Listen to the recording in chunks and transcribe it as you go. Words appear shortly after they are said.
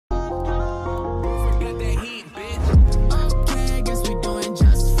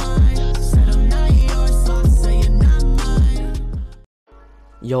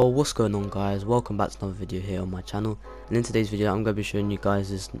Yo, what's going on guys, welcome back to another video here on my channel. And in today's video I'm going to be showing you guys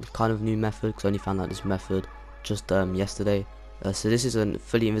this kind of new method, because I only found out this method just yesterday. So this is a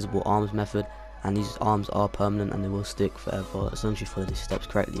fully invisible arms method, and these arms are permanent and they will stick forever as long as you follow these steps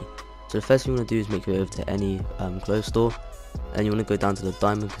correctly. So the first thing you want to do is make your way over to any clothes store, and you want to go down to the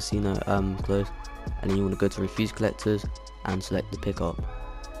Diamond Casino clothes, and then you want to go to Refuse Collectors and select the pickup.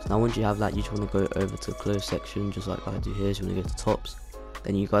 So now once you have that, you just want to go over to the clothes section just like I do here. So you want to go to tops.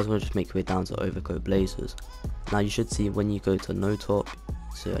 Then you guys want to just make your way down to overcoat blazers. Now you should see when you go to no top,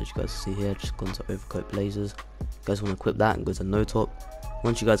 so as you guys see here, just gone to overcoat blazers. You guys want to equip that and go to no top.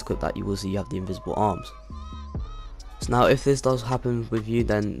 Once you guys equip that, you will see you have the invisible arms. So now if this does happen with you,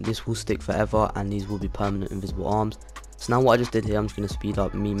 then this will stick forever and these will be permanent invisible arms. So now what I just did here, I'm just going to speed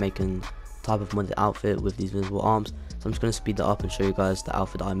up me making type of modded outfit with these invisible arms. So I'm just going to speed that up and show you guys the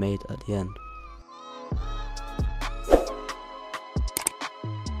outfit that I made at the end.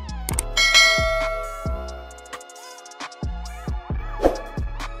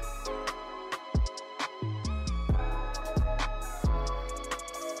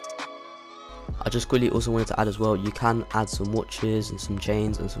 I just quickly also wanted to add as well, you can add some watches and some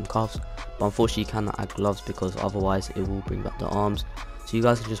chains and some cuffs, but unfortunately you cannot add gloves because otherwise it will bring back the arms. So you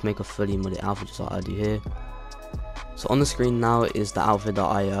guys can just make a fully modded outfit just like I do here. So on the screen now is the outfit that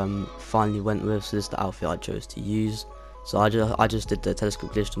I finally went with. So this is the outfit I chose to use. So I just did the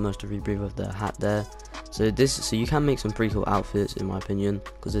telescope glitch to merge the rebreathe with the hat there. So you can make some pretty cool outfits in my opinion,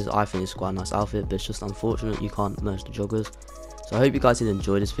 because I think it's quite a nice outfit, but it's just unfortunate you can't merge the joggers. So I hope you guys did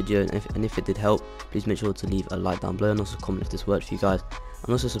enjoy this video, and if it did help, please make sure to leave a like down below and also comment if this worked for you guys, and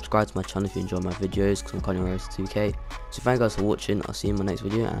also subscribe to my channel if you enjoy my videos, because I'm currently on the road to 2K. So thank you guys for watching. I'll see you in my next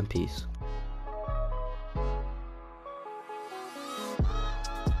video, and peace.